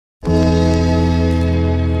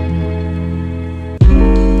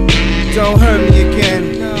don't hurt me again.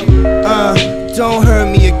 Don't hurt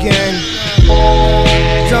me again.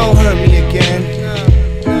 Don't hurt me again.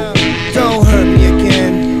 Don't hurt me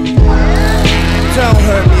again. Don't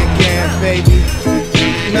hurt me again, baby.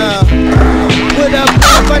 No. What up,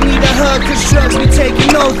 love? I need a hug, cause drugs be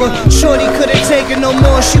taking over. Shorty couldn't take it no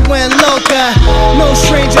more, she went loca. No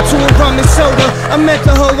stranger to a rum and soda. I met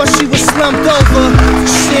the hoe while she was slumped over.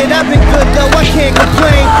 Shit, I've been good though, I can't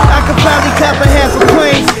complain. I could probably cop a half a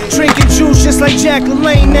plane. Drinking juice just like Jack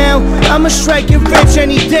LaLanne now. I'ma strike it rich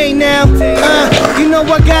any day now. You know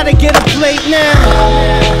I gotta get a plate now.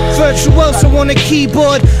 Virtuoso on the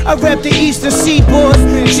keyboard, I rap the eastern seaboard.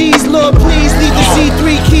 Jeez, Lord, please leave the Z3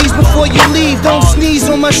 keys before you leave. Don't sneeze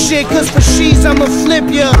on my shit, cause for she's I'ma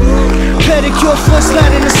flip ya. Pedicure, foot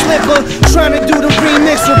slide in the slipper. Tryna do the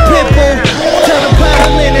remix with Pitbull. Tell the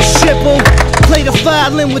violin and shipple. Play the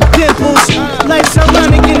violin with dimples. Life's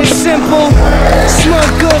ironic and it's simple.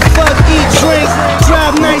 Smoke good, fuck, eat, drink.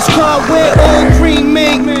 Drive nice car, wear all green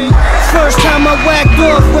mink. First time I whacked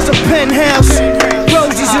off was a penthouse.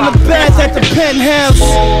 Roses in the bath at the penthouse.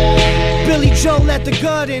 Billy Joel at the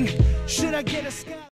garden. Should I get a sky?